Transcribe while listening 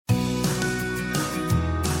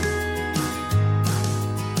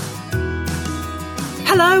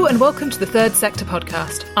Hello and welcome to the Third Sector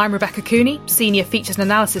podcast. I'm Rebecca Cooney, Senior Features and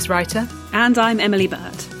Analysis Writer. And I'm Emily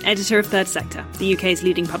Burt, Editor of Third Sector, the UK's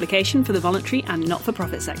leading publication for the voluntary and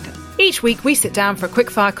not-for-profit sector. Each week we sit down for a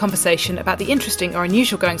quick-fire conversation about the interesting or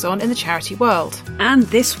unusual goings-on in the charity world. And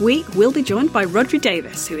this week we'll be joined by Rhodri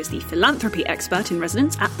Davies, who is the philanthropy expert in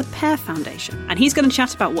residence at the Pear Foundation. And he's going to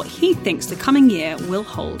chat about what he thinks the coming year will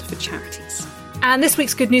hold for charities. And this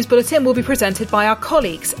week's Good News Bulletin will be presented by our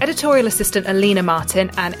colleagues, editorial assistant Alina Martin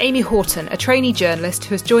and Amy Horton, a trainee journalist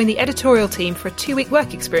who has joined the editorial team for a 2-week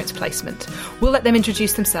work experience placement. We'll let them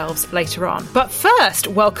introduce themselves later on. But first,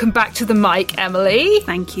 welcome back to the mic, Emily.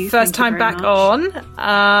 Thank you. First time back on.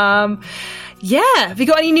 Have you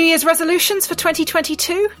got any New Year's resolutions for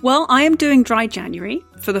 2022? Well, I am doing dry January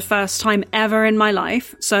for the first time ever in my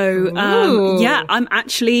life. So, I'm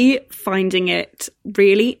actually finding it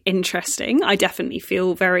really interesting. I definitely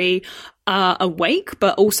feel very awake,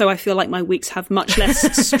 but also I feel like my weeks have much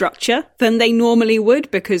less structure than they normally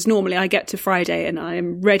would, because normally I get to Friday and I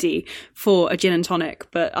am ready for a gin and tonic,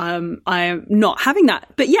 but I am not having that.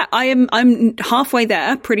 But yeah, I'm halfway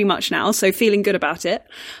there pretty much now, so feeling good about it.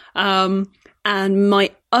 And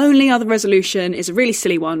my only other resolution is a really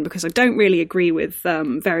silly one, because I don't really agree with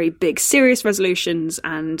very big, serious resolutions.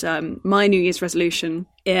 And my New Year's resolution,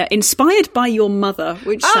 inspired by your mother,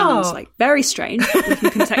 which sounds like very strange, but we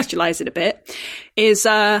can contextualize it a bit, is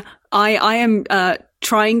I am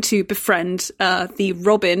trying to befriend the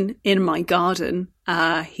robin in my garden.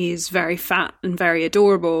 He's very fat and very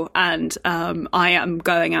adorable, and I am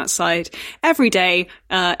going outside every day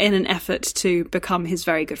in an effort to become his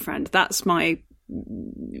very good friend. That's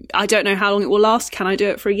I don't know how long it will last. Can I do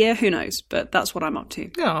it for a year? Who knows? But that's what I'm up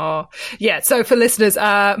to. Oh, yeah. So for listeners,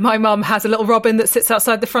 my mum has a little robin that sits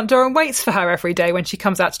outside the front door and waits for her every day when she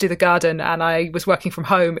comes out to do the garden. And I was working from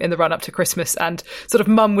home in the run up to Christmas, and sort of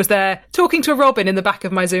mum was there talking to a robin in the back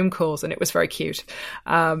of my Zoom calls, and it was very cute.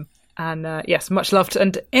 Yes, much loved.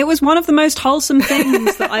 And it was one of the most wholesome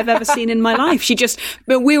things that I've ever seen in my life.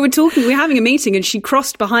 But we were having a meeting, and she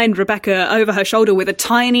crossed behind Rebecca over her shoulder with a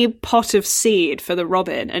tiny pot of seed for the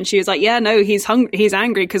robin. And she was like, yeah, no, he's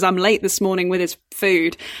angry because I'm late this morning with his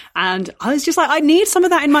food. And I was just like, I need some of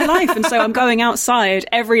that in my life. And so I'm going outside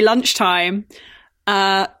every lunchtime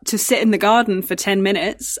to sit in the garden for 10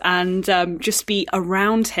 minutes and just be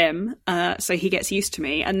around him so he gets used to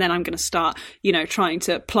me. And then I'm going to start, trying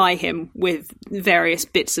to ply him with various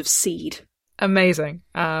bits of seed. Amazing.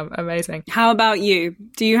 Amazing. How about you?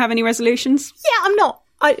 Do you have any resolutions? Yeah,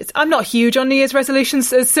 I'm not huge on New Year's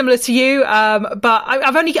resolutions, as similar to you, but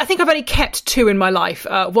I think I've only kept 2 in my life.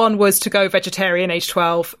 One was to go vegetarian age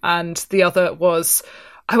 12, and the other was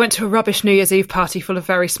I went to a rubbish New Year's Eve party full of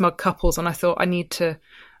very smug couples, and I thought I need to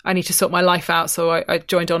sort my life out. So I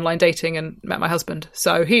joined online dating and met my husband.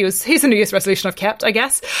 So he's a New Year's resolution I've kept, I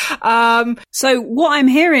guess. So what I'm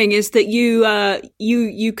hearing is that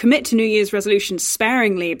you commit to New Year's resolutions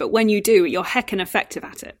sparingly, but when you do, you're heckin' effective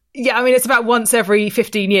at it. Yeah, I mean, it's about once every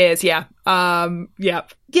 15 years. Yeah.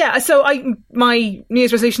 Yeah. So my New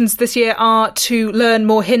Year's resolutions this year are to learn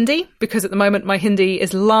more Hindi, because at the moment my Hindi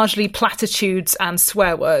is largely platitudes and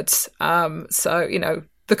swear words. So,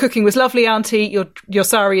 the cooking was lovely, Auntie. Your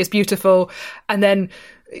sari is beautiful. And then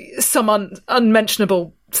some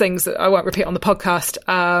unmentionable things that I won't repeat on the podcast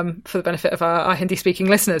for the benefit of our Hindi-speaking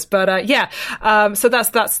listeners. But so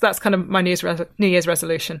that's kind of my New Year's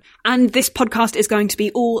resolution. And this podcast is going to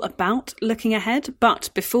be all about looking ahead. But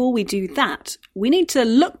before we do that, we need to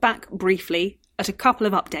look back briefly at a couple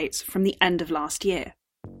of updates from the end of last year.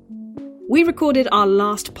 We recorded our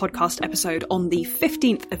last podcast episode on the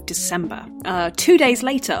 15th of December. 2 days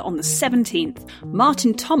later, on the 17th,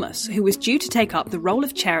 Martin Thomas, who was due to take up the role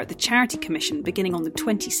of chair at the Charity Commission beginning on the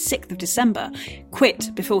 26th of December,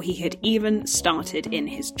 quit before he had even started in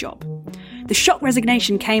his job. The shock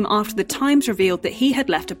resignation came after the Times revealed that he had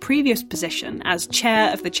left a previous position as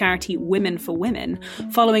chair of the charity Women for Women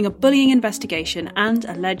following a bullying investigation and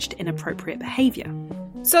alleged inappropriate behaviour.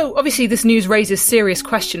 So, obviously, this news raises serious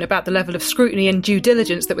question about the level of scrutiny and due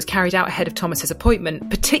diligence that was carried out ahead of Thomas's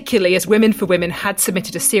appointment, particularly as Women for Women had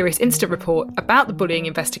submitted a serious incident report about the bullying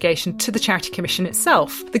investigation to the Charity Commission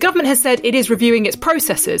itself. The government has said it is reviewing its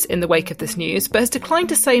processes in the wake of this news, but has declined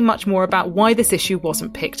to say much more about why this issue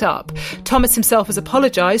wasn't picked up. Thomas himself has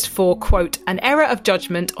apologised for, quote, an error of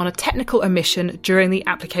judgment on a technical omission during the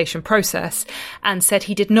application process, and said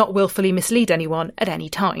he did not willfully mislead anyone at any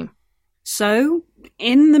time. So,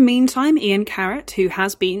 in the meantime, Ian Carrott, who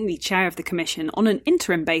has been the chair of the commission on an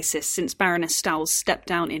interim basis since Baroness Stowell stepped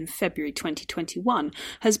down in February 2021,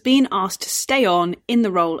 has been asked to stay on in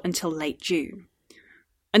the role until late June.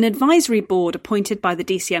 An advisory board appointed by the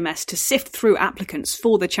DCMS to sift through applicants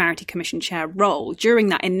for the Charity Commission chair role during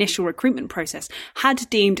that initial recruitment process had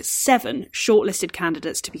deemed 7 shortlisted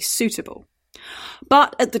candidates to be suitable.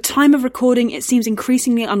 But at the time of recording, it seems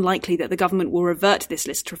increasingly unlikely that the government will revert to this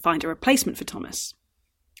list to find a replacement for Thomas.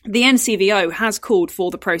 The NCVO has called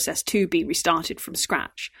for the process to be restarted from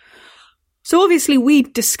scratch. So obviously we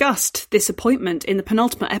discussed this appointment in the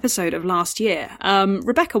penultimate episode of last year.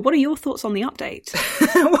 Rebecca, what are your thoughts on the update?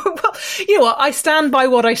 Well, you know what? I stand by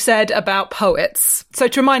what I said about poets. So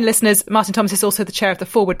to remind listeners, Martin Thomas is also the chair of the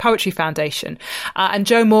Forward Poetry Foundation. And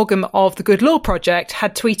Joe Morgan of the Good Law Project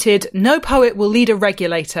had tweeted, "No poet will lead a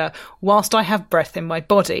regulator whilst I have breath in my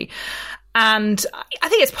body." And I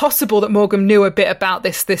think it's possible that Morgan knew a bit about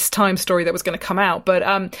this Time story that was going to come out. But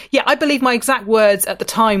I believe my exact words at the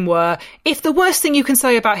time were, if the worst thing you can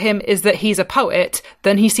say about him is that he's a poet,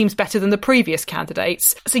 then he seems better than the previous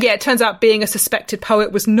candidates. So yeah, it turns out being a suspected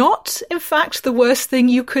poet was not, in fact, the worst thing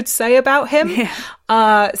you could say about him. Yeah.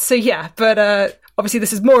 But obviously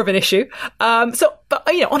this is more of an issue. But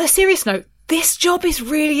on a serious note, this job is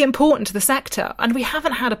really important to the sector, and we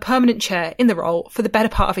haven't had a permanent chair in the role for the better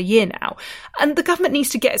part of a year now. And the government needs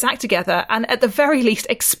to get its act together and at the very least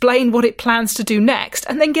explain what it plans to do next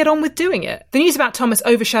and then get on with doing it. The news about Thomas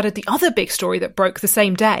overshadowed the other big story that broke the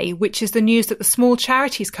same day, which is the news that the Small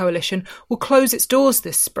Charities Coalition will close its doors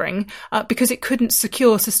this spring because it couldn't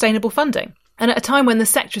secure sustainable funding. And at a time when the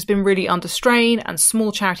sector has been really under strain and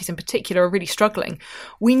small charities in particular are really struggling,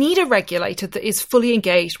 we need a regulator that is fully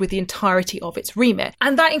engaged with the entirety of its remit.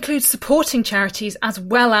 And that includes supporting charities as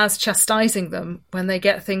well as chastising them when they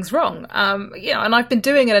get things wrong. And I've been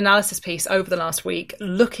doing an analysis piece over the last week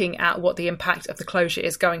looking at what the impact of the closure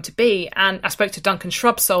is going to be. And I spoke to Duncan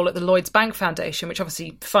Shrubsole at the Lloyds Bank Foundation, which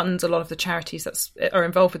obviously funds a lot of the charities that are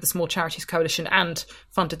involved with the Small Charities Coalition and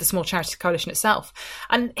funded the Small Charities Coalition itself.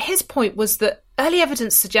 And his point was that early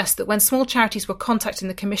evidence suggests that when small charities were contacting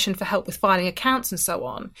the Commission for help with filing accounts and so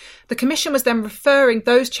on, the Commission was then referring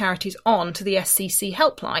those charities on to the SCC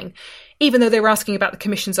helpline, even though they were asking about the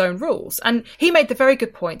Commission's own rules. And he made the very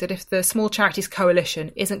good point that if the Small Charities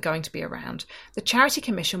Coalition isn't going to be around, the Charity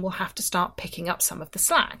Commission will have to start picking up some of the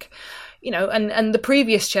slack. And the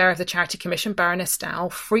previous chair of the Charity Commission, Baroness Dow,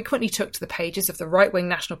 frequently took to the pages of the right-wing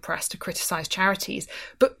national press to criticise charities.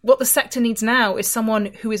 But what the sector needs now is someone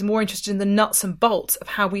who is more interested in the nuts and bolts of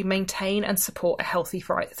how we maintain and support a healthy,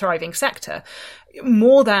 thriving sector,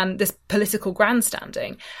 more than this political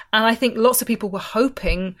grandstanding. And I think lots of people were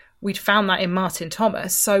hoping we'd found that in Martin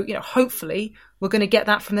Thomas. So, hopefully we're going to get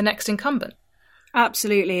that from the next incumbent.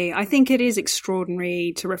 Absolutely. I think it is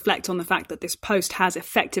extraordinary to reflect on the fact that this post has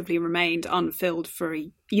effectively remained unfilled for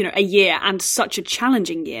a year, and such a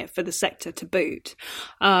challenging year for the sector to boot.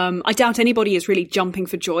 I doubt anybody is really jumping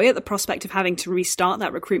for joy at the prospect of having to restart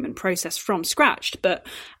that recruitment process from scratch. But,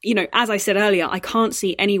 as I said earlier, I can't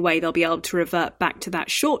see any way they'll be able to revert back to that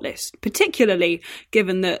shortlist, particularly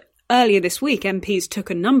given that earlier this week, MPs took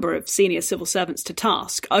a number of senior civil servants to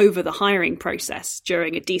task over the hiring process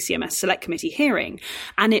during a DCMS Select Committee hearing,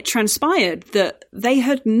 and it transpired that they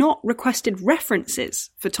had not requested references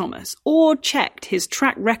for Thomas or checked his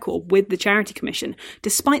track record with the Charity Commission,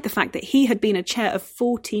 despite the fact that he had been a chair of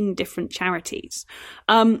 14 different charities.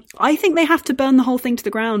 I think they have to burn the whole thing to the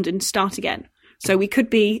ground and start again. So we could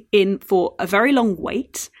be in for a very long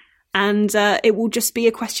wait, and it will just be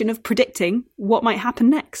a question of predicting what might happen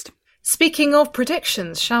next. Speaking of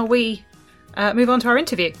predictions, shall we move on to our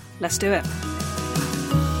interview? Let's do it.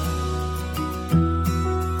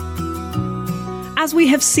 As we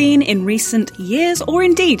have seen in recent years, or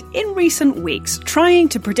indeed in recent weeks, trying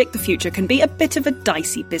to predict the future can be a bit of a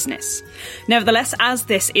dicey business. Nevertheless, as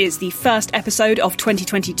this is the first episode of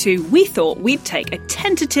 2022, we thought we'd take a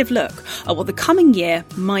tentative look at what the coming year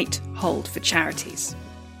might hold for charities.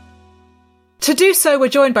 To do so, we're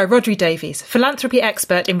joined by Rhodri Davies, philanthropy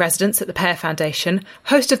expert in residence at the Pear Foundation,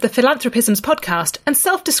 host of the Philanthropisms podcast, and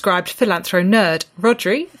self-described philanthro nerd.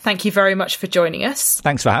 Rhodri, thank you very much for joining us.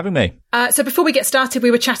 Thanks for having me. So before we get started,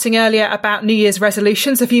 we were chatting earlier about New Year's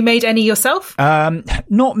resolutions. Have you made any yourself?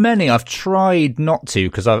 Not many. I've tried not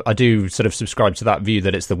to, because I do sort of subscribe to that view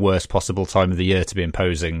that it's the worst possible time of the year to be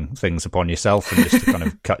imposing things upon yourself and just to kind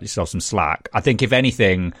of cut yourself some slack. I think, if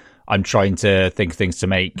anything, I'm trying to think of things to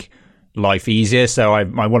make life easier. So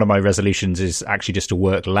one of my resolutions is actually just to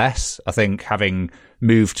work less. I think having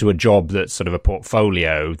moved to a job that's sort of a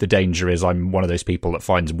portfolio, the danger is I'm one of those people that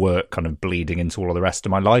finds work kind of bleeding into all of the rest of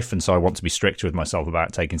my life. And so I want to be strict with myself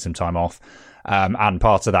about taking some time off. And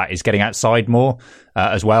part of that is getting outside more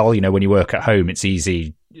as well. When you work at home, it's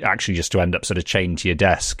easy actually just to end up sort of chained to your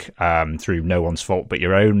desk through no one's fault but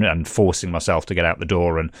your own, and forcing myself to get out the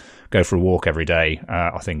door and go for a walk every day,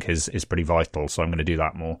 I think is pretty vital. So I'm going to do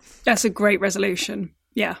that more. That's a great resolution.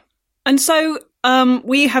 Yeah. And so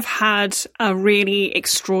we have had a really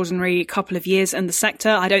extraordinary couple of years in the sector.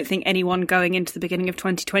 I don't think anyone going into the beginning of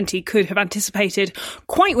 2020 could have anticipated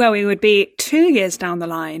quite where we would be 2 years down the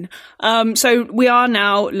line. So we are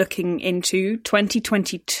now looking into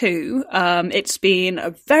 2022. It's been a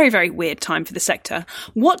very, very weird time for the sector.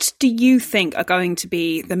 What do you think are going to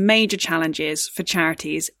be the major challenges for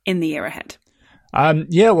charities in the year ahead?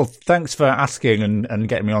 Well, thanks for asking and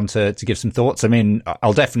getting me on to give some thoughts. I mean,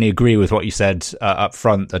 I'll definitely agree with what you said up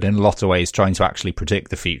front, that in a lot of ways trying to actually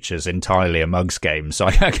predict the future is entirely a mug's game. So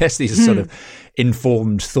I guess these are sort of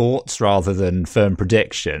informed thoughts rather than firm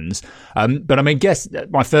predictions. But I mean, guess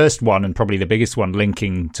my first one, and probably the biggest one,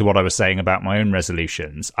 linking to what I was saying about my own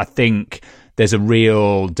resolutions, I think there's a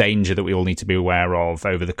real danger that we all need to be aware of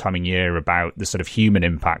over the coming year about the sort of human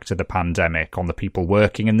impact of the pandemic on the people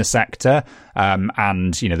working in the sector,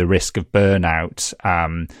 and, you know, the risk of burnout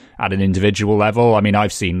at an individual level. I mean,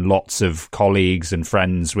 I've seen lots of colleagues and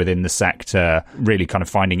friends within the sector really kind of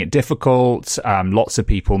finding it difficult, lots of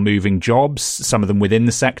people moving jobs, some of them within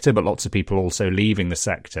the sector, but lots of people also leaving the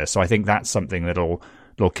sector. So I think that's something that'll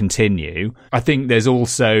continue. I think there's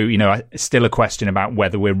also, you know, still a question about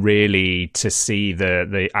whether we're really to see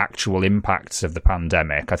the actual impacts of the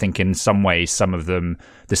pandemic. I think in some ways, some of them,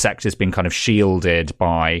 the sector's been kind of shielded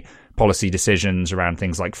by policy decisions around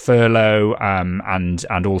things like furlough,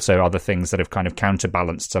 and also other things that have kind of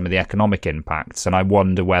counterbalanced some of the economic impacts. And I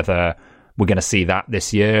wonder whether we're going to see that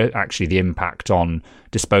this year, actually the impact on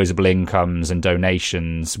disposable incomes and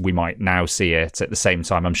donations. We might now see it. At the same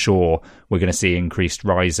time, I'm sure we're going to see increased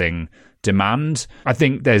rising demand. I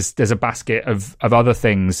think there's a basket of other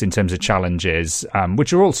things in terms of challenges,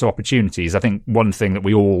 which are also opportunities. I think one thing that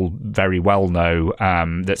we all very well know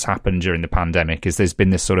that's happened during the pandemic is there's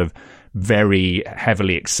been this sort of very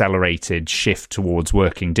heavily accelerated shift towards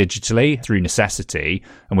working digitally through necessity,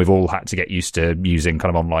 and we've all had to get used to using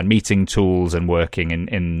kind of online meeting tools and working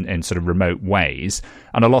in sort of remote ways.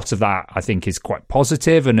 And a lot of that, I think, is quite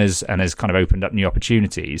positive and has kind of opened up new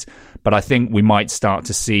opportunities. But I think we might start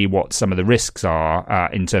to see what some of the risks are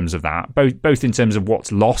in terms of that, both in terms of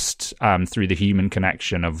what's lost through the human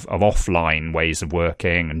connection of offline ways of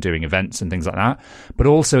working and doing events and things like that, but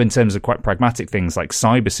also in terms of quite pragmatic things like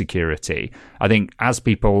cybersecurity. I think as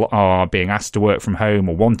people are being asked to work from home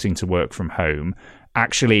or wanting to work from home,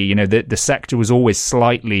 actually, you know, the sector was always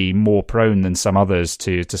slightly more prone than some others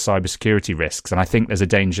to cybersecurity risks. And I think there's a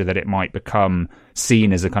danger that it might become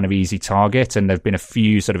seen as a kind of easy target. And there've been a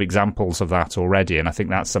few sort of examples of that already. And I think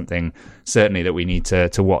that's something certainly that we need to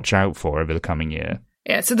watch out for over the coming year.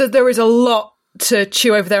 Yeah, so there is a lot to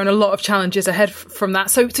chew over there and a lot of challenges ahead from that.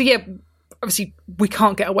 So yeah, obviously, we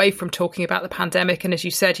can't get away from talking about the pandemic. And as you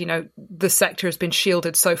said, you know, the sector has been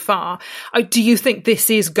shielded so far. Do you think this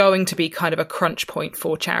is going to be kind of a crunch point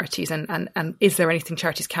for charities? And is there anything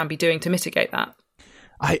charities can be doing to mitigate that?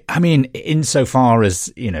 I mean, insofar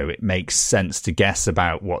as, you know, it makes sense to guess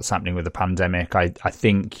about what's happening with the pandemic, I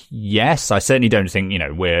think, yes. I certainly don't think, you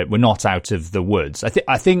know, we're not out of the woods.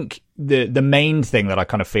 I think the main thing that I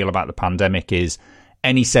kind of feel about the pandemic is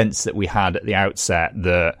any sense that we had at the outset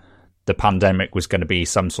that the pandemic was going to be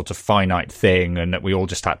some sort of finite thing and that we all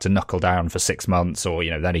just had to knuckle down for 6 months or, you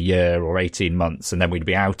know, then a year or 18 months and then we'd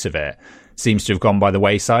be out of it, seems to have gone by the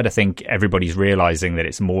wayside. I think everybody's realizing that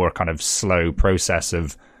it's more a kind of slow process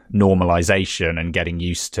of normalization and getting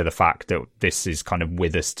used to the fact that this is kind of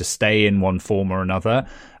with us to stay in one form or another.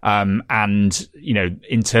 And, you know,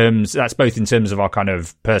 that's both in terms of our kind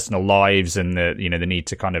of personal lives and the need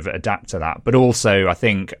to kind of adapt to that. But also, I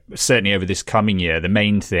think certainly over this coming year, the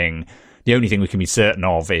only thing we can be certain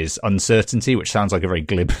of is uncertainty, which sounds like a very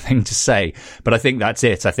glib thing to say, but I think that's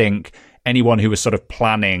it. I think anyone who was sort of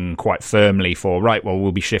planning quite firmly for, right, well,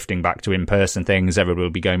 we'll be shifting back to in-person things, everybody will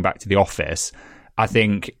be going back to the office, I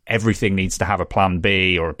think everything needs to have a plan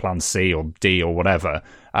B or a plan C or D or whatever.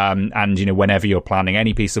 And, you know, whenever you're planning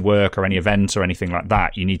any piece of work or any event or anything like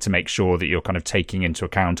that, you need to make sure that you're kind of taking into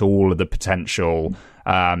account all of the potential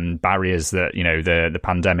barriers that, you know, the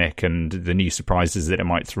pandemic and the new surprises that it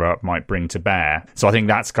might throw up might bring to bear. So I think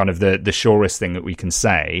that's kind of the surest thing that we can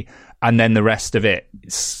say. And then the rest of it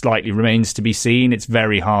slightly remains to be seen. It's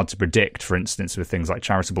very hard to predict, for instance, with things like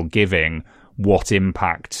charitable giving, what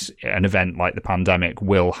impact an event like the pandemic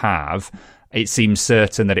will have. it seems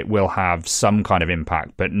certain that it will have some kind of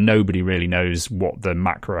impact, but nobody really knows what the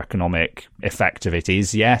macroeconomic effect of it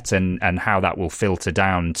is yet, and how that will filter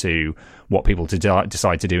down to what people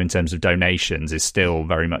decide to do in terms of donations is still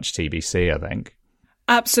very much TBC, I think.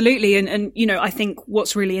 Absolutely. And, you know, I think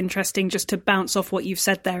what's really interesting, just to bounce off what you've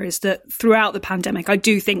said there, is that throughout the pandemic, I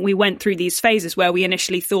do think we went through these phases where we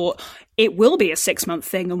initially thought it will be a 6-month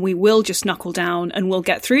thing and we will just knuckle down and we'll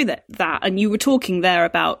get through that. And you were talking there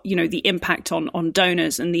about, you know, the impact on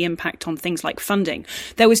donors and the impact on things like funding.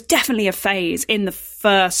 There was definitely a phase in the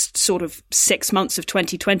first sort of 6 months of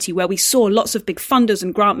 2020 where we saw lots of big funders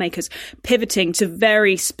and grant makers pivoting to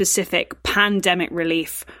very specific pandemic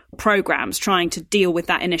relief programs, trying to deal with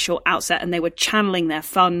that initial outset, and they were channeling their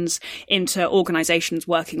funds into organizations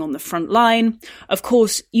working on the front line. Of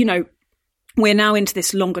course, you know, we're now into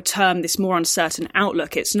this longer term, this more uncertain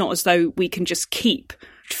outlook. It's not as though we can just keep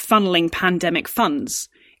funneling pandemic funds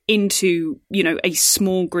into, you know, a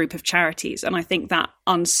small group of charities. And I think that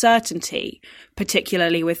uncertainty,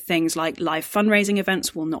 particularly with things like live fundraising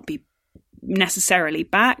events, will not be necessarily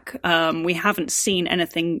back. We haven't seen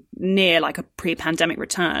anything near like a pre-pandemic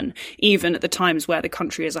return, even at the times where the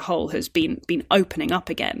country as a whole has been opening up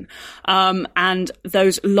again. And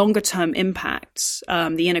those longer term impacts,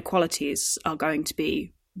 the inequalities are going to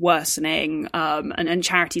be worsening, and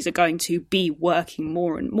charities are going to be working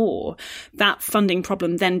more and more. That funding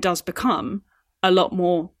problem then does become a lot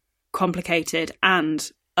more complicated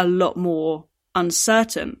and a lot more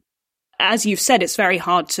uncertain. As you've said, it's very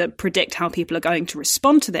hard to predict how people are going to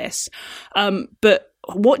respond to this. But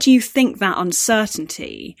what do you think that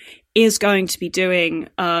uncertainty is going to be doing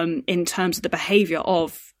in terms of the behaviour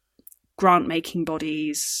of grant-making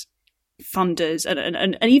bodies, funders,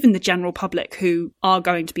 and even the general public who are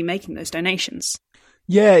going to be making those donations?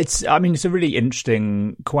 Yeah, it's a really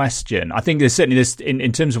interesting question. I think there's certainly this,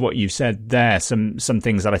 in terms of what you've said there, some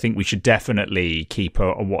things that I think we should definitely keep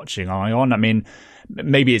a watching eye on. I mean,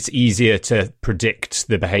 maybe it's easier to predict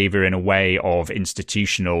the behaviour in a way of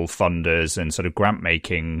institutional funders and sort of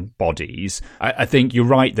grant-making bodies. I think you're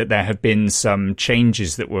right that there have been some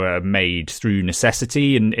changes that were made through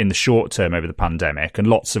necessity in the short term over the pandemic, and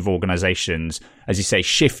lots of organisations, as you say,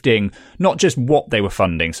 shifting not just what they were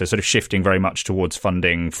funding, so sort of shifting very much towards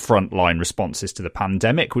funding frontline responses to the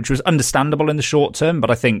pandemic, which was understandable in the short term,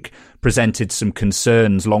 but I think presented some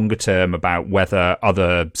concerns longer term about whether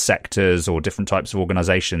other sectors or different types of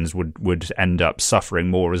organisations would end up suffering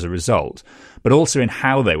more as a result, but also in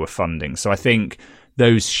how they were funding. So I think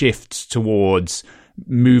those shifts towards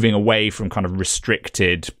moving away from kind of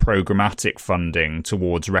restricted programmatic funding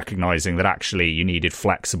towards recognising that actually you needed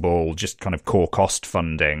flexible, just kind of core cost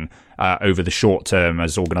funding over the short term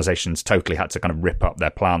as organisations totally had to kind of rip up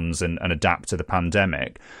their plans and adapt to the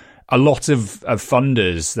pandemic. A lot of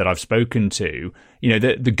funders that I've spoken to, you know,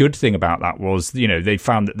 the good thing about that was, you know, they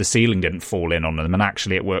found that the ceiling didn't fall in on them, and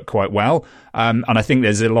actually it worked quite well. And I think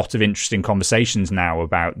there's a lot of interesting conversations now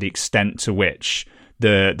about the extent to which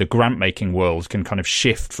the grant-making world can kind of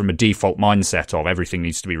shift from a default mindset of everything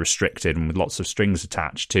needs to be restricted and with lots of strings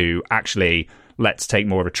attached to actually let's take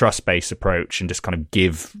more of a trust-based approach and just kind of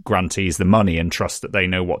give grantees the money and trust that they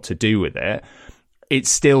know what to do with it. It's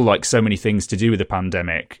still, like so many things to do with the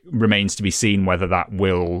pandemic, remains to be seen whether that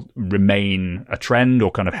will remain a trend or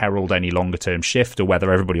kind of herald any longer term shift, or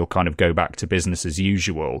whether everybody will kind of go back to business as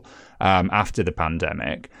usual after the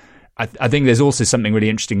pandemic. I think there's also something really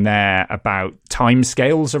interesting there about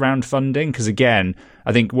timescales around funding, because again,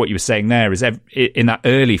 I think what you were saying there is in that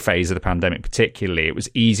early phase of the pandemic particularly, it was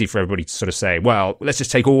easy for everybody to sort of say, well, let's just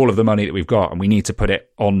take all of the money that we've got and we need to put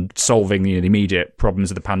it on solving the immediate problems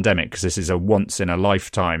of the pandemic because this is a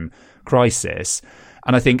once-in-a-lifetime crisis.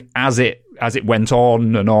 And I think as it went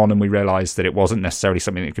on and we realised that it wasn't necessarily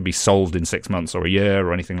something that could be solved in 6 months or a year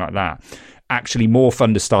or anything like that, actually more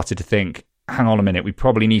funders started to think, hang on a minute, we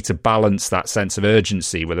probably need to balance that sense of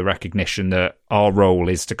urgency with a recognition that our role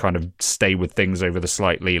is to kind of stay with things over the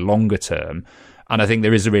slightly longer term. And I think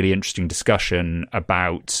there is a really interesting discussion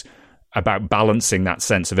about balancing that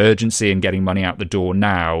sense of urgency and getting money out the door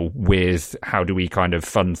now with how do we kind of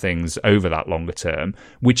fund things over that longer term,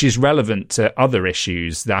 which is relevant to other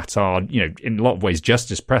issues that are, you know, in a lot of ways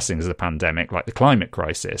just as pressing as the pandemic, like the climate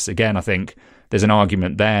crisis. Again, I think there's an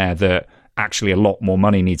argument there that actually a lot more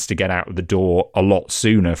money needs to get out of the door a lot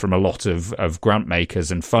sooner from a lot of grant makers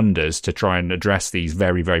and funders to try and address these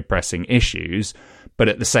very, very pressing issues. But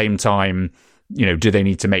at the same time, you know, do they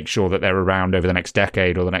need to make sure that they're around over the next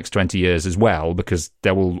decade or the next 20 years as well? Because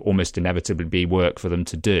there will almost inevitably be work for them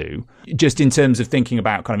to do. Just in terms of thinking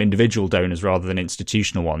about kind of individual donors rather than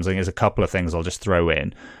institutional ones, I think there's a couple of things I'll just throw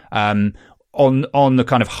in. on the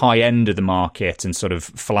kind of high end of the market and sort of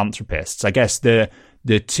philanthropists, I guess the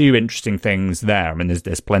two interesting things there, I mean,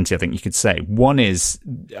 there's plenty I think you could say. One is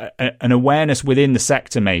an awareness within the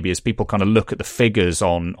sector, maybe, as people kind of look at the figures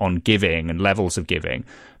on giving and levels of giving,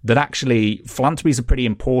 that actually philanthropy is a pretty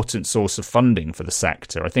important source of funding for the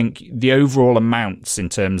sector. I think the overall amounts in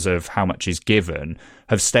terms of how much is given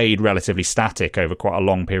have stayed relatively static over quite a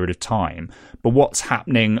long period of time. But what's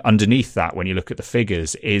happening underneath that, when you look at the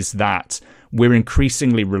figures, is that we're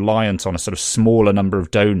increasingly reliant on a sort of smaller number of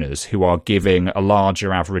donors who are giving a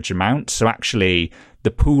larger average amount. So actually,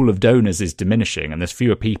 the pool of donors is diminishing, and there's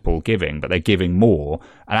fewer people giving, but they're giving more.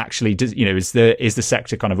 And actually, is the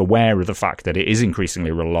sector kind of aware of the fact that it is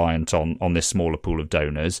increasingly reliant on this smaller pool of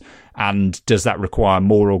donors? And does that require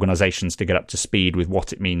more organisations to get up to speed with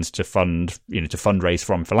what it means to fundraise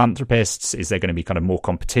from philanthropists? Is there going to be kind of more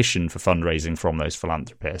competition for fundraising from those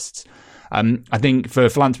philanthropists? I think for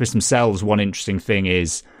philanthropists themselves, one interesting thing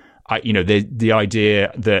is, the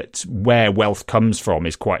idea that where wealth comes from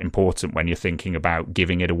is quite important when you're thinking about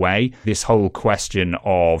giving it away. This whole question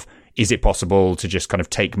of, is it possible to just kind of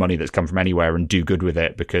take money that's come from anywhere and do good with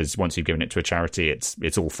it, because once you've given it to a charity,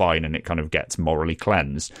 it's all fine and it kind of gets morally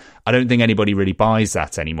cleansed? I don't think anybody really buys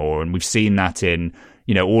that anymore. And we've seen that in,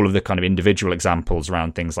 all of the kind of individual examples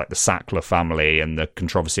around things like the Sackler family and the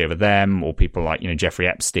controversy over them, or people like, Jeffrey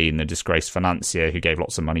Epstein, the disgraced financier who gave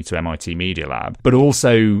lots of money to MIT Media Lab. But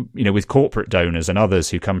also, with corporate donors and others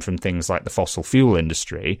who come from things like the fossil fuel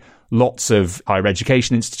industry, lots of higher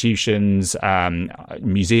education institutions,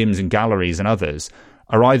 museums and galleries and others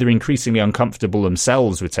are either increasingly uncomfortable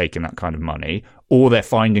themselves with taking that kind of money, or they're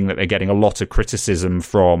finding that they're getting a lot of criticism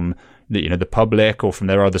from the public or from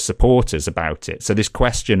their other supporters about it. So this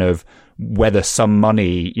question of whether some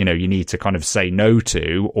money, you need to kind of say no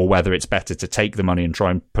to, or whether it's better to take the money and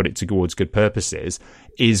try and put it towards good purposes,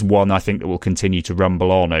 is one I think that will continue to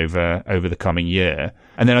rumble on over the coming year.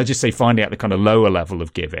 And then I just say, finally, at the kind of lower level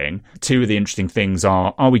of giving, two of the interesting things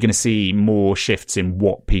are we going to see more shifts in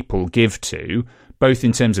what people give to, both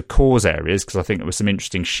in terms of cause areas, because I think there were some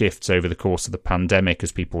interesting shifts over the course of the pandemic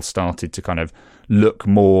as people started to kind of look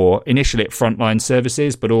more initially at frontline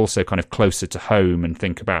services, but also kind of closer to home and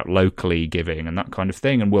think about locally giving and that kind of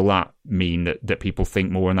thing. And will that mean that people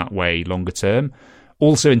think more in that way longer term?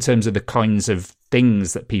 Also, in terms of the kinds of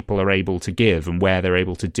things that people are able to give and where they're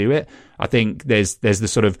able to do it, I think there's the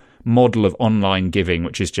sort of model of online giving,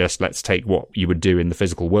 which is just, let's take what you would do in the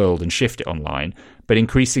physical world and shift it online. But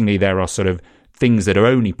increasingly, there are sort of things that are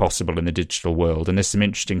only possible in the digital world. And there's some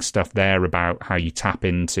interesting stuff there about how you tap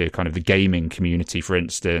into kind of the gaming community, for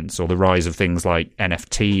instance, or the rise of things like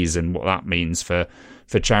NFTs and what that means for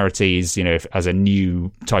charities, as a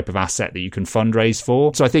new type of asset that you can fundraise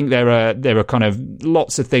for. So I think there are kind of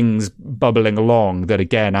lots of things bubbling along that,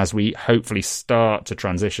 again, as we hopefully start to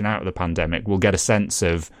transition out of the pandemic, we'll get a sense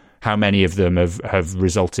of how many of them have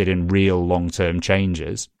resulted in real long-term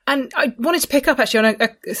changes. And I wanted to pick up actually on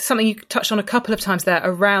something you touched on a couple of times there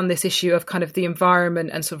around this issue of kind of the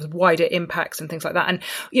environment and sort of wider impacts and things like that.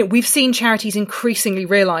 And, we've seen charities increasingly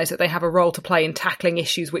realise that they have a role to play in tackling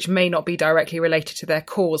issues which may not be directly related to their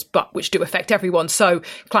cause, but which do affect everyone. So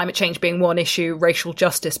climate change being one issue, racial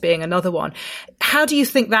justice being another one. How do you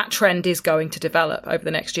think that trend is going to develop over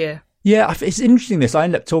the next year? Yeah, it's interesting this. I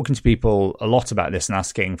end up talking to people a lot about this and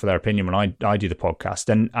asking for their opinion when I do the podcast.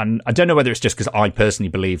 And I don't know whether it's just because I personally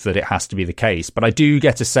believe that it has to be the case, but I do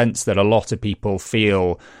get a sense that a lot of people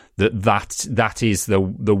feel that is the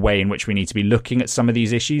way in which we need to be looking at some of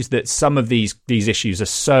these issues, that some of these issues are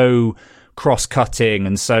so cross-cutting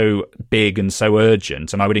and so big and so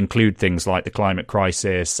urgent. And I would include things like the climate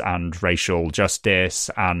crisis and racial justice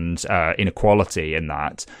and inequality in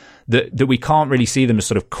that we can't really see them as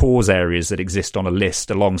sort of cause areas that exist on a list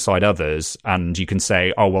alongside others. And you can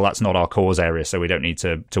say, oh, well, that's not our cause area, so we don't need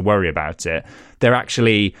to worry about it. They're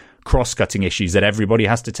actually cross-cutting issues that everybody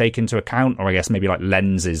has to take into account, or I guess maybe like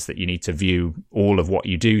lenses that you need to view all of what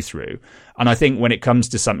you do through. And I think when it comes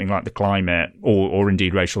to something like the climate or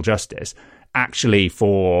indeed racial justice, actually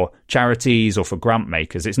for charities or for grant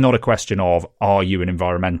makers, it's not a question of, are you an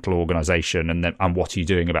environmental organisation and what are you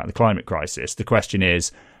doing about the climate crisis? The question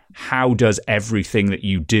is, how does everything that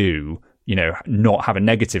you do, not have a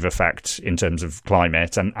negative effect in terms of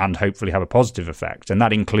climate and hopefully have a positive effect? And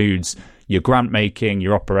that includes your grant making,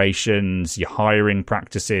 your operations, your hiring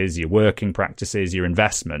practices, your working practices, your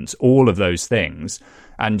investments, all of those things.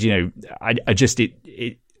 And,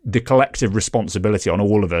 the collective responsibility on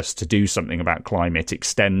all of us to do something about climate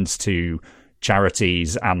extends to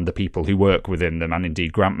charities and the people who work within them, and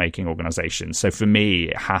indeed grant making organisations. So for me,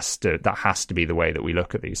 that has to be the way that we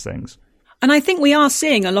look at these things. And I think we are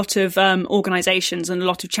seeing a lot of organisations and a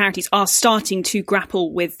lot of charities are starting to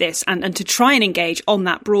grapple with this and to try and engage on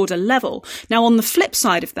that broader level. Now, on the flip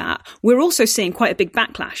side of that, we're also seeing quite a big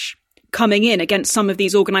backlash coming in against some of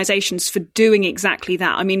these organisations for doing exactly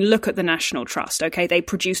that. I mean, look at the National Trust, okay? They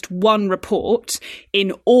produced one report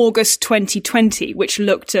in August 2020, which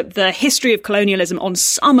looked at the history of colonialism on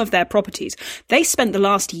some of their properties. They spent the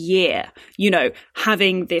last year,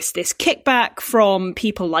 having this kickback from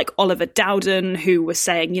people like Oliver Dowden, who was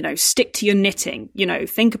saying, stick to your knitting,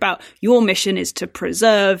 think about your mission is to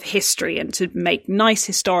preserve history and to make nice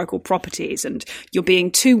historical properties. And you're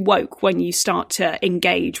being too woke when you start to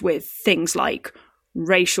engage with things like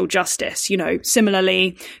racial justice.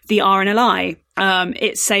 Similarly, the RNLI,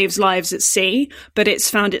 it saves lives at sea, but it's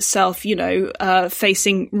found itself,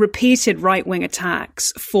 facing repeated right-wing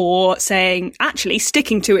attacks for actually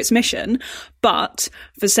sticking to its mission, but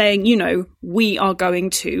for saying, we are going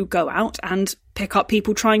to go out and pick up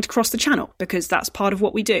people trying to cross the channel because that's part of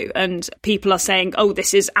what we do. And people are saying, oh,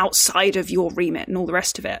 this is outside of your remit and all the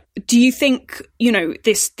rest of it. Do you think,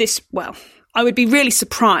 I would be really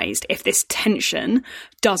surprised if this tension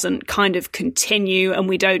doesn't kind of continue and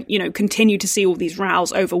we don't, continue to see all these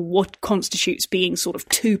rows over what constitutes being sort of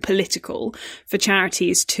too political for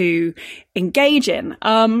charities to engage in.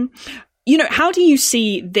 How do you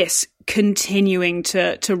see this continuing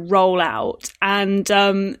to roll out? And,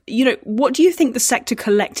 what do you think the sector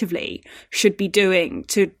collectively should be doing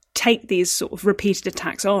to take these sort of repeated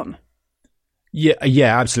attacks on?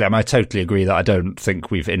 Yeah, absolutely. I totally agree that I don't think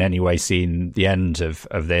we've in any way seen the end of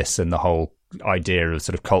this and the whole idea of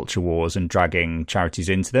sort of culture wars and dragging charities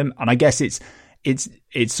into them. And I guess it's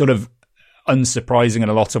sort of unsurprising in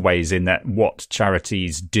a lot of ways in that what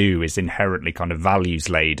charities do is inherently kind of values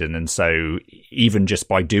laden. And so even just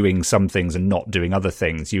by doing some things and not doing other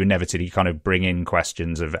things, you inevitably kind of bring in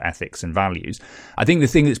questions of ethics and values. I think the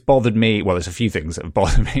thing that's bothered me, well, there's a few things that have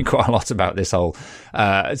bothered me quite a lot about this whole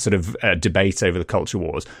debate over the culture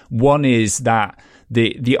wars. One is that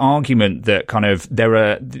the argument that kind of there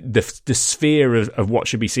are the sphere of what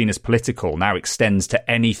should be seen as political now extends to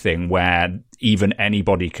anything where even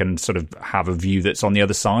anybody can sort of have a view that's on the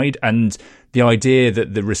other side. And the idea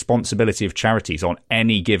that the responsibility of charities on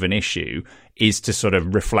any given issue is to sort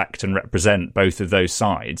of reflect and represent both of those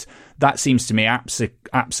sides, that seems to me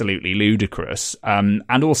absolutely ludicrous,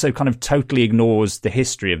 and also kind of totally ignores the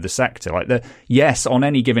history of the sector. Yes, on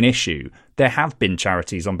any given issue, there have been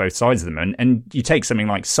charities on both sides of them. And you take something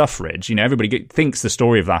like suffrage, everybody thinks the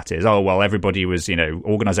story of that is, oh, well, everybody was,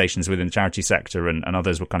 organisations within the charity sector and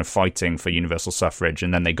others were kind of fighting for universal suffrage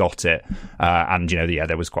and then they got it. And,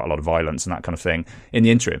 there was quite a lot of violence and that kind of thing in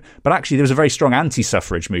the interim. But actually, there was a very strong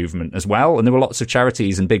anti-suffrage movement as well. And there were lots of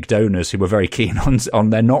charities and big donors who were very keen on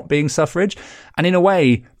there not being suffrage. And in a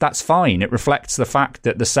way, that's fine. It reflects the fact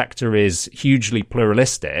that the sector is hugely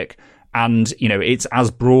pluralistic. And, it's as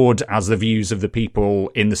broad as the views of the people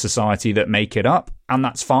in the society that make it up. And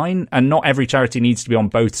that's fine. And not every charity needs to be on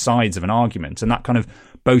both sides of an argument. And that kind of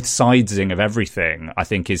both sidesing of everything, I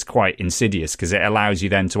think, is quite insidious because it allows you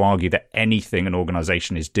then to argue that anything an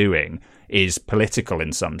organisation is doing is political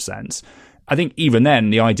in some sense. I think even then,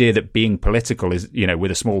 the idea that being political is,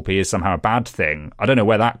 with a small p is somehow a bad thing. I don't know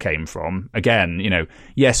where that came from. Again,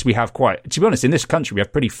 yes, we have to be honest, in this country, we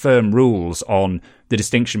have pretty firm rules on the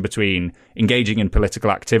distinction between engaging in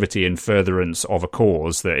political activity in furtherance of a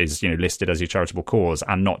cause that is, listed as your charitable cause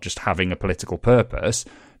and not just having a political purpose.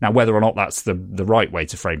 Now, whether or not that's the right way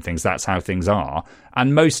to frame things, that's how things are.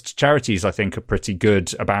 And most charities, I think, are pretty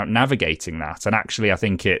good about navigating that. And actually, I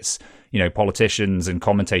think it's, politicians and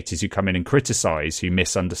commentators who come in and criticise who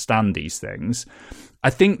misunderstand these things. I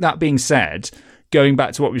think that being said, going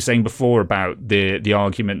back to what we were saying before about the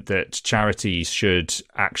argument that charities should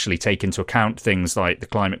actually take into account things like the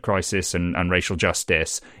climate crisis and racial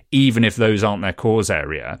justice, even if those aren't their cause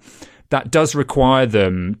area, that does require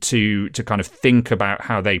them to kind of think about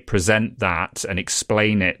how they present that and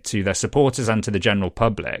explain it to their supporters and to the general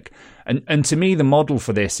public. And to me, the model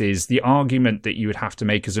for this is the argument that you would have to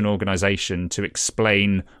make as an organisation to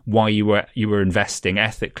explain why you were investing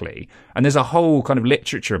ethically. And there's a whole kind of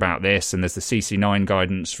literature about this, and there's the CC9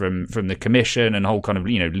 guidance from the Commission and whole kind of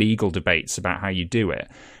legal debates about how you do it.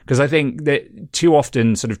 Because I think that too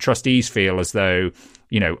often sort of trustees feel as though,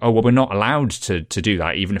 we're not allowed to do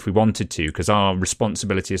that even if we wanted to, because our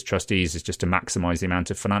responsibility as trustees is just to maximise the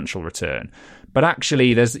amount of financial return. But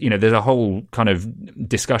actually, there's a whole kind of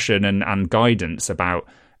discussion and guidance about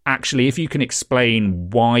actually if you can explain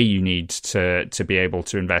why you need to be able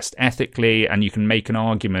to invest ethically, and you can make an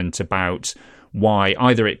argument about why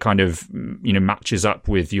either it kind of, matches up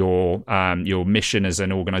with your mission as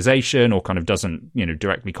an organization or kind of doesn't,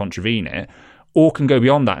 directly contravene it, or can go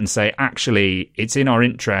beyond that and say, actually, it's in our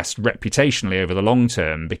interest reputationally over the long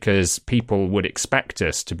term because people would expect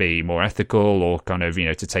us to be more ethical or kind of,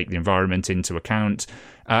 to take the environment into account.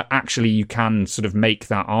 Actually, you can sort of make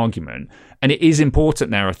that argument. And it is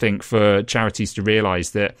important there, I think, for charities to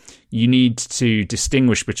realise that you need to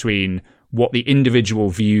distinguish between what the individual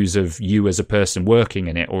views of you as a person working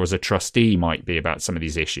in it or as a trustee might be about some of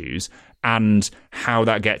these issues and how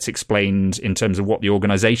that gets explained in terms of what the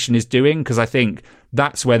organisation is doing. Because I think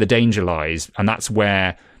that's where the danger lies, and that's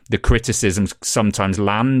where the criticisms sometimes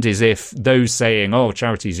land, is if those saying, oh,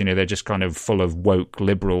 charities, they're just kind of full of woke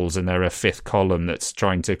liberals and they're a fifth column that's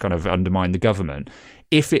trying to kind of undermine the government.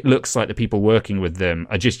 If it looks like the people working with them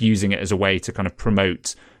are just using it as a way to kind of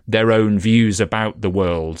promote their own views about the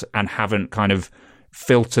world and haven't kind of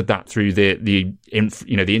filtered that through the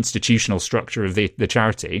institutional structure of the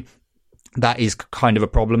charity, that is kind of a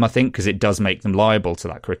problem, I think, because it does make them liable to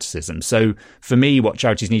that criticism. So for me, what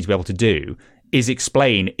charities need to be able to do is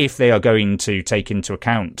explain, if they are going to take into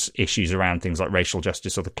account issues around things like racial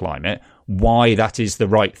justice or the climate, why that is the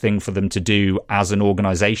right thing for them to do as an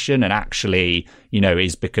organisation, and actually,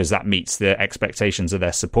 is because that meets the expectations of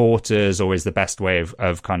their supporters or is the best way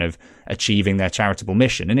of kind of achieving their charitable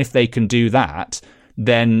mission. And if they can do that,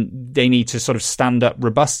 then they need to sort of stand up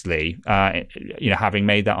robustly, having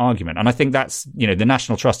made that argument. And I think that's, the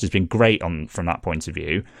National Trust has been great from that point of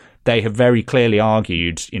view. They have very clearly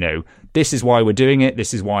argued, this is why we're doing it.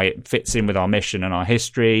 This is why it fits in with our mission and our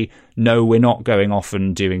history. No, we're not going off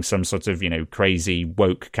and doing some sort of, crazy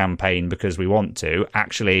woke campaign because we want to.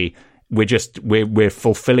 Actually, we're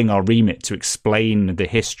fulfilling our remit to explain the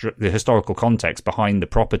historical context behind the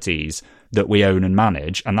properties that we own and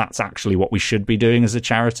manage, and that's actually what we should be doing as a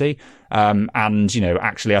charity.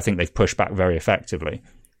 Actually, I think they've pushed back very effectively.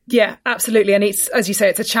 Yeah, absolutely. And it's, as you say,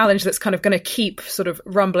 it's a challenge that's kind of going to keep sort of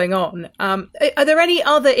rumbling on. Are there any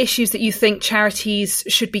other issues that you think charities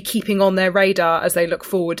should be keeping on their radar as they look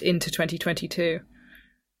forward into 2022?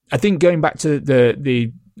 I think going back to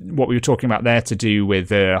the what we were talking about there to do with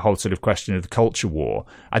the whole sort of question of the culture war,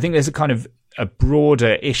 I think there's a kind of a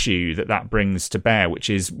broader issue that brings to bear, which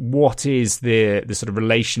is what is the sort of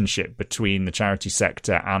relationship between the charity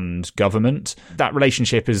sector and government. That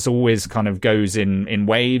relationship is always kind of goes in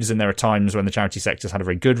waves, and there are times when the charity sector's had a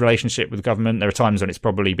very good relationship with government. There are times when it's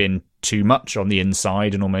probably been too much on the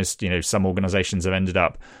inside, and almost, some organisations have ended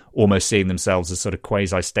up almost seeing themselves as sort of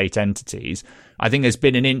quasi-state entities. I think there's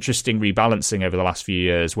been an interesting rebalancing over the last few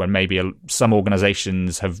years when maybe some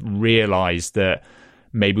organisations have realised that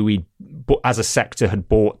maybe we, as a sector, had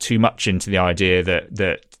bought too much into the idea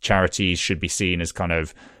that charities should be seen as kind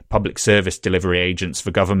of public service delivery agents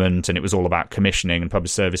for government, and it was all about commissioning and public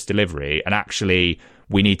service delivery. And actually,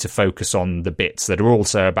 we need to focus on the bits that are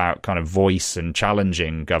also about kind of voice and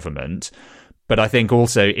challenging government. But I think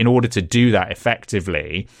also, in order to do that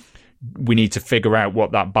effectively, we need to figure out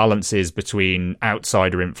what that balance is between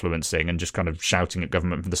outsider influencing and just kind of shouting at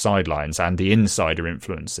government from the sidelines and the insider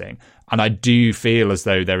influencing. And I do feel as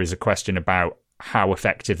though there is a question about how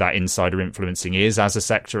effective that insider influencing is as a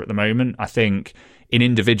sector at the moment. I think in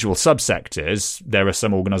individual subsectors, there are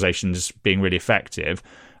some organisations being really effective.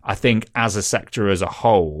 I think as a sector as a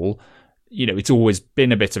whole, it's always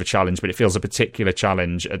been a bit of a challenge, but it feels a particular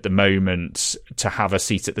challenge at the moment to have a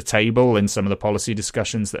seat at the table in some of the policy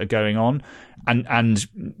discussions that are going on. And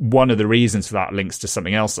one of the reasons for that links to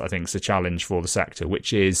something else that I think is a challenge for the sector,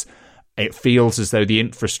 which is it feels as though the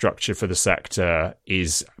infrastructure for the sector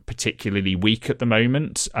is particularly weak at the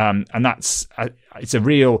moment. And that's it's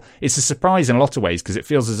a surprise in a lot of ways, because it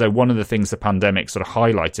feels as though one of the things the pandemic sort of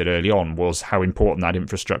highlighted early on was how important that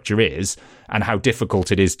infrastructure is and how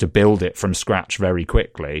difficult it is to build it from scratch very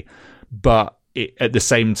quickly. But at the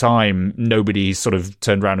same time, nobody sort of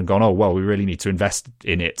turned around and gone, oh, well, we really need to invest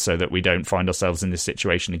in it so that we don't find ourselves in this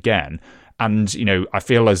situation again. And, I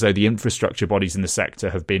feel as though the infrastructure bodies in the sector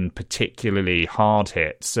have been particularly hard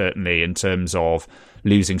hit, certainly in terms of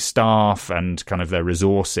losing staff and kind of their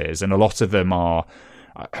resources. And a lot of them are,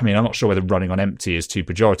 I'm not sure whether running on empty is too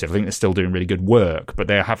pejorative. I think they're still doing really good work, but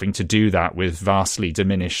they're having to do that with vastly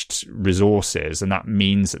diminished resources. And that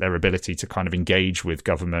means that their ability to kind of engage with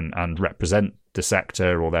government and represent the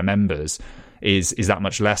sector or their members is that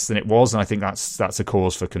much less than it was. And I think that's a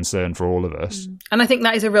cause for concern for all of us. And I think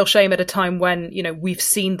that is a real shame at a time when, we've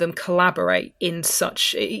seen them collaborate in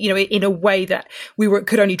such, in a way that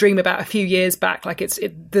could only dream about a few years back. Like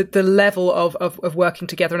the level of working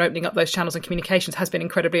together and opening up those channels and communications has been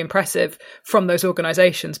incredibly impressive from those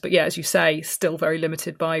organisations. But yeah, as you say, still very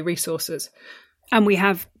limited by resources. And we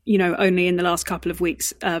have, only in the last couple of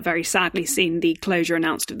weeks, very sadly seen the closure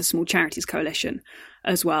announced of the Small Charities Coalition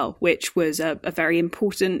as well, which was a very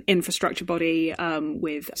important infrastructure body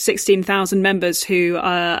with 16,000 members who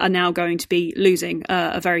are now going to be losing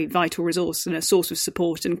a very vital resource and a source of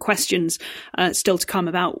support, and questions still to come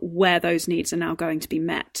about where those needs are now going to be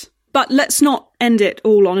met. But let's not end it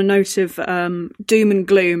all on a note of doom and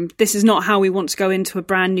gloom. This is not how we want to go into a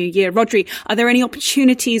brand new year. Rodri, are there any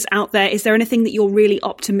opportunities out there? Is there anything that you're really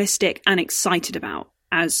optimistic and excited about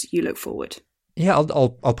as you look forward? Yeah, I'll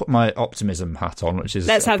put my optimism hat on, which is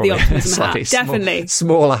let's have the optimism hat. Definitely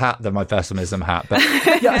smaller hat than my pessimism hat. But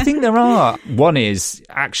yeah, I think there are. One is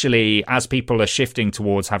actually, as people are shifting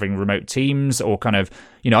towards having remote teams, or kind of,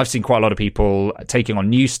 I've seen quite a lot of people taking on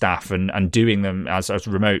new staff and doing them as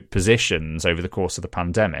remote positions over the course of the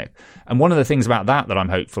pandemic. And one of the things about that I'm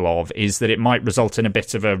hopeful of is that it might result in a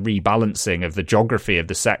bit of a rebalancing of the geography of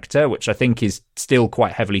the sector, which I think is still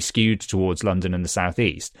quite heavily skewed towards London and the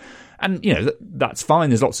southeast. And, that's fine.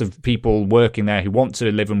 There's lots of people working there who want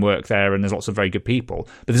to live and work there, and there's lots of very good people.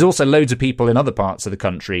 But there's also loads of people in other parts of the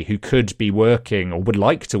country who could be working or would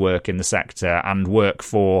like to work in the sector and work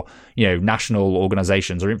for, national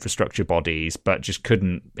organisations or infrastructure bodies, but just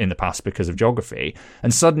couldn't in the past because of geography.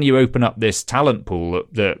 And suddenly you open up this talent pool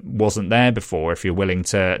that wasn't there before if you're willing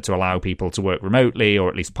to allow people to work remotely, or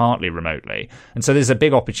at least partly remotely. And so there's a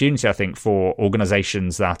big opportunity, I think, for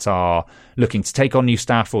organisations that are looking to take on new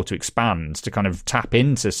staff or to expand, to kind of tap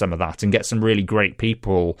into some of that and get some really great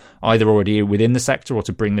people either already within the sector or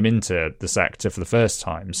to bring them into the sector for the first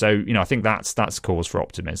time. So, I think that's cause for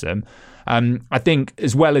optimism. I think,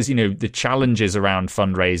 as well as, the challenges around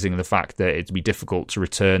fundraising and the fact that it'd be difficult to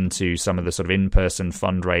return to some of the sort of in-person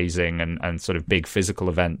fundraising and sort of big physical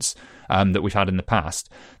events that we've had in the past,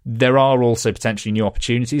 there are also potentially new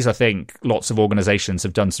opportunities. I think lots of organisations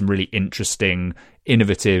have done some really interesting,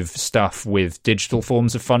 innovative stuff with digital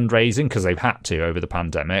forms of fundraising because they've had to over the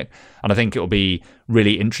pandemic. And I think it'll be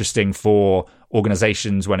really interesting for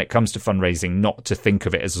organisations when it comes to fundraising not to think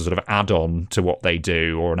of it as a sort of add-on to what they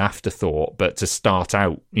do or an afterthought, but to start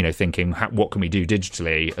out, thinking what can we do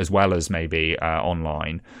digitally as well as maybe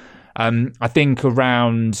online. I think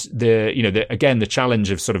around the challenge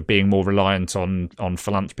of sort of being more reliant on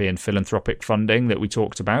philanthropy and philanthropic funding that we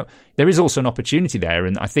talked about, there is also an opportunity there,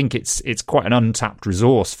 and I think it's quite an untapped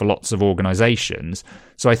resource for lots of organisations.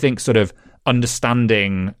 So I think sort of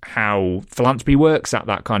understanding how philanthropy works at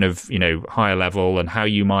that kind of higher level, and how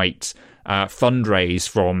you might fundraise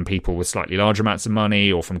from people with slightly larger amounts of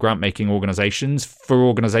money or from grant-making organisations for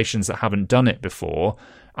organisations that haven't done it before.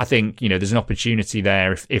 I think, there's an opportunity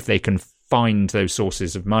there if they can find those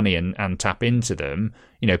sources of money and tap into them,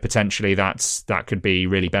 potentially that could be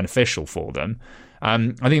really beneficial for them.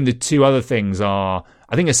 I think the two other things are,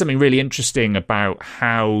 I think there's something really interesting about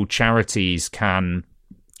how charities can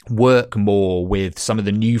work more with some of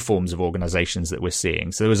the new forms of organisations that we're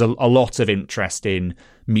seeing. So there was a lot of interest in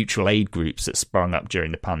mutual aid groups that sprung up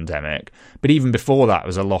during the pandemic. But even before that, there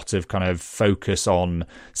was a lot of kind of focus on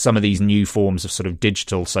some of these new forms of sort of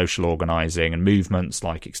digital social organising and movements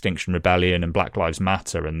like Extinction Rebellion and Black Lives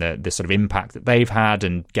Matter, and the sort of impact that they've had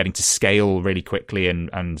and getting to scale really quickly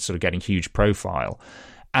and sort of getting huge profile.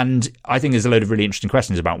 And I think there's a load of really interesting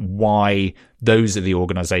questions about why those are the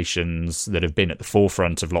organisations that have been at the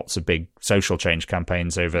forefront of lots of big social change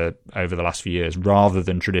campaigns over the last few years, rather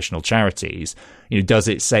than traditional charities. Does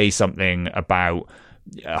it say something about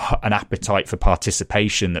an appetite for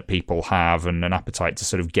participation that people have, and an appetite to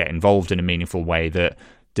sort of get involved in a meaningful way that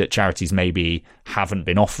charities maybe haven't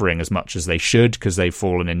been offering as much as they should because they've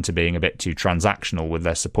fallen into being a bit too transactional with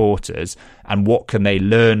their supporters? And what can they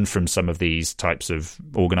learn from some of these types of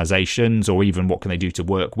organisations, or even what can they do to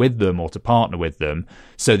work with them or to partner with them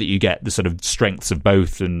so that you get the sort of strengths of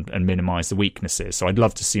both and minimise the weaknesses? So I'd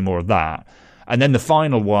love to see more of that. And then the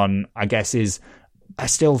final one, I guess, is I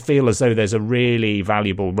still feel as though there's a really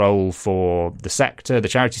valuable role for the sector, the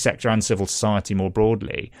charity sector and civil society more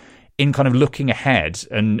broadly, in kind of looking ahead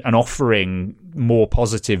and offering more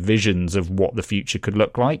positive visions of what the future could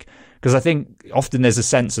look like. Because I think often there's a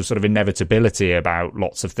sense of sort of inevitability about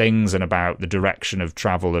lots of things and about the direction of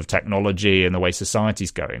travel of technology and the way society's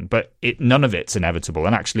going. But none of it's inevitable.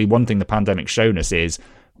 And actually, one thing the pandemic's shown us is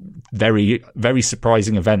very, very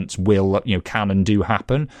surprising events can and do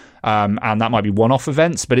happen. And that might be one-off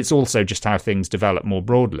events, but it's also just how things develop more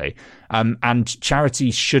broadly. And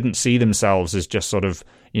charities shouldn't see themselves as just sort of,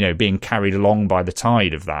 being carried along by the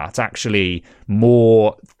tide of that. Actually,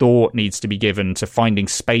 more thought needs to be given to finding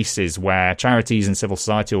spaces where charities and civil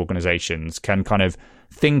society organisations can kind of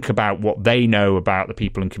think about what they know about the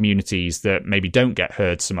people and communities that maybe don't get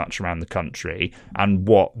heard so much around the country, and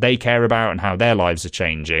what they care about and how their lives are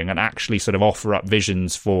changing, and actually sort of offer up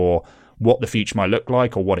visions for what the future might look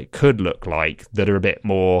like, or what it could look like, that are a bit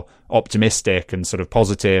more optimistic and sort of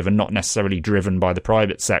positive and not necessarily driven by the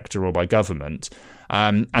private sector or by government.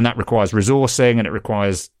 And that requires resourcing, and it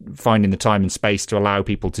requires finding the time and space to allow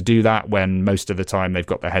people to do that when most of the time they've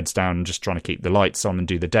got their heads down just trying to keep the lights on and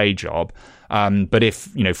do the day job. But if,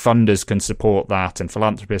 funders can support that and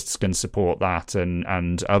philanthropists can support that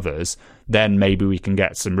and others, then maybe we can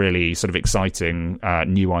get some really sort of exciting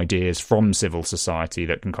new ideas from civil society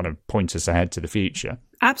that can kind of point us ahead to the future.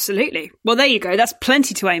 Absolutely. Well, there you go. That's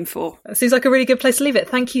plenty to aim for. That seems like a really good place to leave it.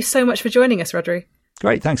 Thank you so much for joining us, Rodri.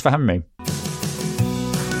 Great. Thanks for having me.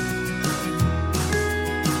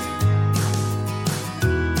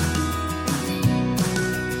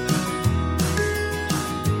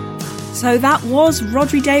 So that was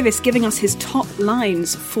Rodri Davies giving us his top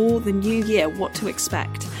lines for the new year, what to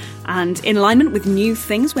expect. And in alignment with new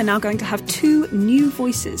things, we're now going to have 2 new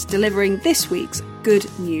voices delivering this week's Good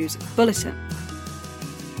News Bulletin.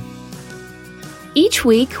 Each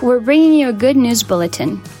week, we're bringing you a good news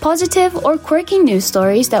bulletin, positive or quirky news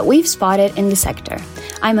stories that we've spotted in the sector.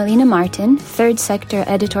 I'm Alina Martin, 3rd Sector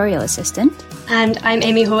Editorial Assistant. And I'm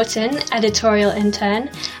Amy Horton, Editorial Intern,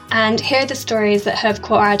 and here are the stories that have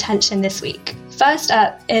caught our attention this week. First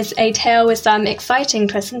up is a tale with some exciting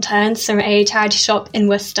twists and turns from a charity shop in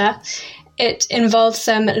Worcester. It involves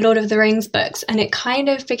some Lord of the Rings books, and it kind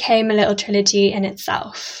of became a little trilogy in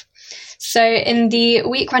itself. So in the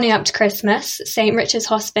week running up to Christmas, St. Richard's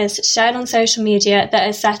Hospice shared on social media that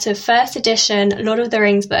a set of first edition Lord of the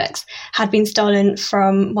Rings books had been stolen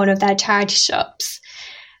from one of their charity shops.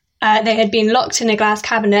 They had been locked in a glass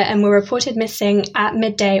cabinet and were reported missing at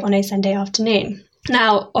midday on a Sunday afternoon.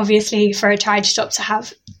 Now, obviously, for a charity shop to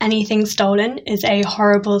have anything stolen is a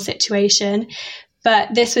horrible situation,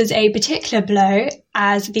 but this was a particular blow,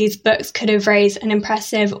 as these books could have raised an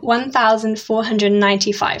impressive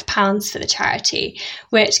 £1,495 for the charity,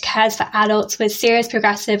 which cares for adults with serious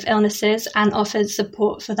progressive illnesses and offers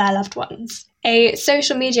support for their loved ones. A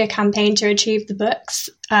social media campaign to retrieve the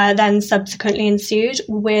books then subsequently ensued,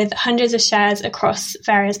 with hundreds of shares across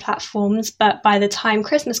various platforms, but by the time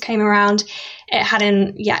Christmas came around, it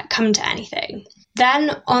hadn't yet come to anything.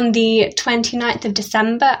 Then on the 29th of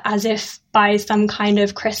December, as if by some kind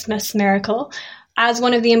of Christmas miracle, as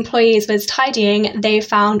one of the employees was tidying, they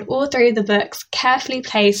found all 3 of the books carefully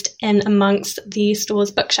placed in amongst the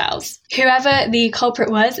store's bookshelves. Whoever the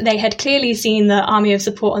culprit was, they had clearly seen the army of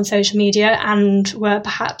support on social media and were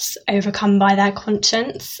perhaps overcome by their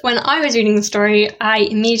conscience. When I was reading the story, I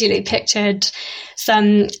immediately pictured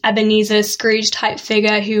some Ebenezer Scrooge type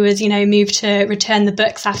figure who was, moved to return the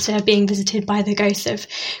books after being visited by the ghosts of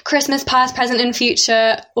Christmas past, present and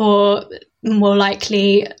future, or more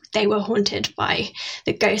likely they were haunted by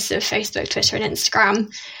the ghosts of Facebook, Twitter and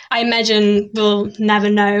Instagram. I imagine we'll never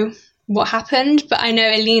know what happened, but I know,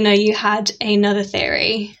 Alina, you had another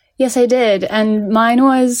theory. Yes, I did. And mine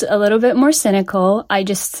was a little bit more cynical. I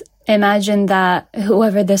just imagined that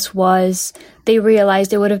whoever this was, they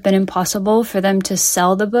realized it would have been impossible for them to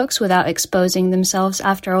sell the books without exposing themselves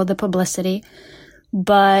after all the publicity.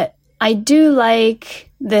 But I do like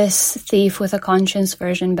this thief with a conscience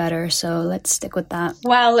version better, so let's stick with that.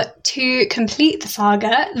 Well, to complete the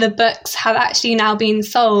saga, the books have actually now been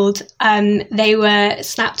sold. They were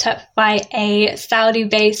snapped up by a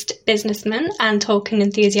Saudi-based businessman and Tolkien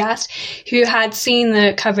enthusiast who had seen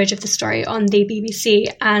the coverage of the story on the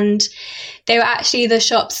BBC, and they were actually the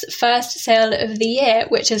shop's first sale of the year,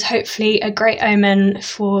 which is hopefully a great omen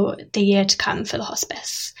for the year to come for the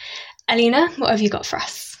hospice. Alina, what have you got for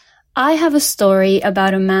us? I have a story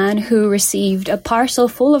about a man who received a parcel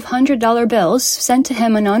full of $100 bills sent to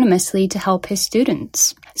him anonymously to help his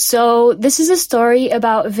students. So this is a story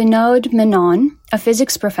about Vinod Menon, a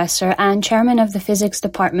physics professor and chairman of the physics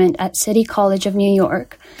department at City College of New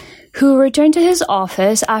York, who returned to his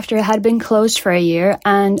office after it had been closed for a year,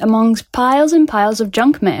 and amongst piles and piles of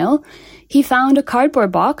junk mail, he found a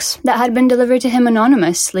cardboard box that had been delivered to him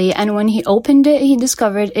anonymously, and when he opened it, he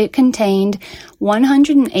discovered it contained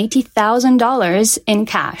 $180,000 in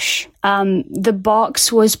cash. The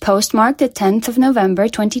box was postmarked the 10th of November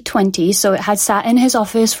 2020, so it had sat in his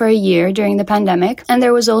office for a year during the pandemic, and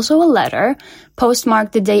there was also a letter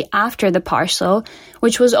postmarked the day after the parcel,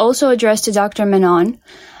 which was also addressed to Dr. Menon.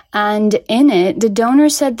 And in it, the donor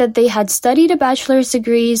said that they had studied a bachelor's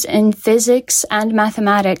degrees in physics and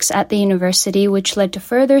mathematics at the university, which led to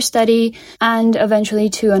further study and eventually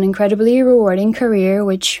to an incredibly rewarding career,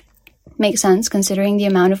 which makes sense considering the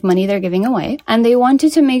amount of money they're giving away. And they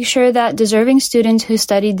wanted to make sure that deserving students who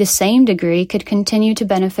studied the same degree could continue to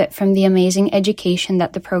benefit from the amazing education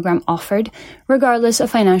that the program offered, regardless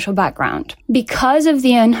of financial background. Because of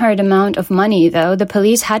the unheard amount of money, though, the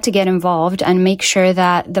police had to get involved and make sure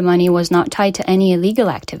that the money was not tied to any illegal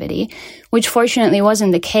activity, which fortunately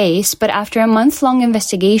wasn't the case. But after a month-long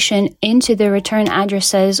investigation into the return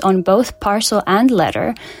addresses on both parcel and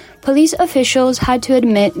letter, police officials had to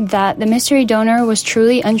admit that the mystery donor was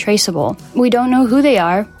truly untraceable. We don't know who they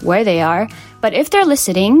are, where they are, but if they're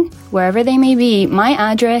listening, wherever they may be, my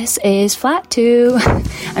address is flat 2.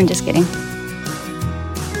 I'm just kidding.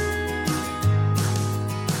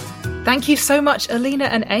 Thank you so much, Alina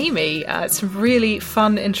and Amy. Some really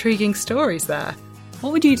fun, intriguing stories there.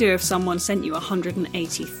 What would you do if someone sent you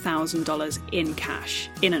 $180,000 in cash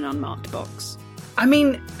in an unmarked box? I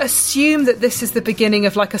mean, assume that this is the beginning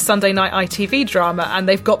of like a Sunday night ITV drama and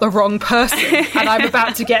they've got the wrong person and I'm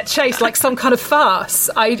about to get chased, like some kind of farce.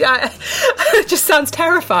 It just sounds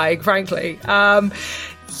terrifying, frankly.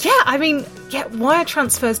 Wire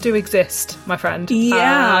transfers do exist, my friend.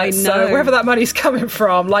 Yeah, I know. So wherever that money's coming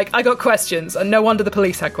from, I got questions, and no wonder the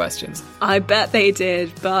police had questions. I bet they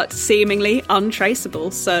did, but seemingly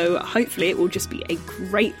untraceable, so hopefully it will just be a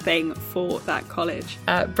great thing for that college.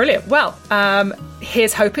 Brilliant. Well,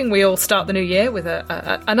 here's hoping we all start the new year with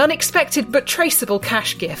an unexpected but traceable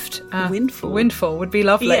cash gift. Windfall would be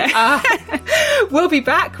lovely. Yeah. We'll be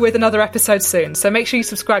back with another episode soon, so make sure you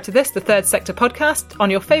subscribe to this, the Third Sector podcast,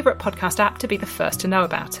 on your favourite podcast app to be the first to know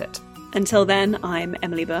about it. Until then, I'm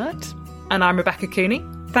Emily Burt. And I'm Rebecca Cooney.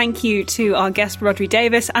 Thank you to our guest Rodri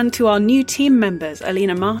Davis and to our new team members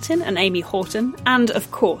Alina Martin and Amy Horton, and of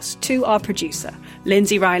course to our producer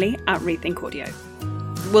Lindsay Riley at Rethink Audio.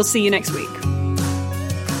 We'll see you next week.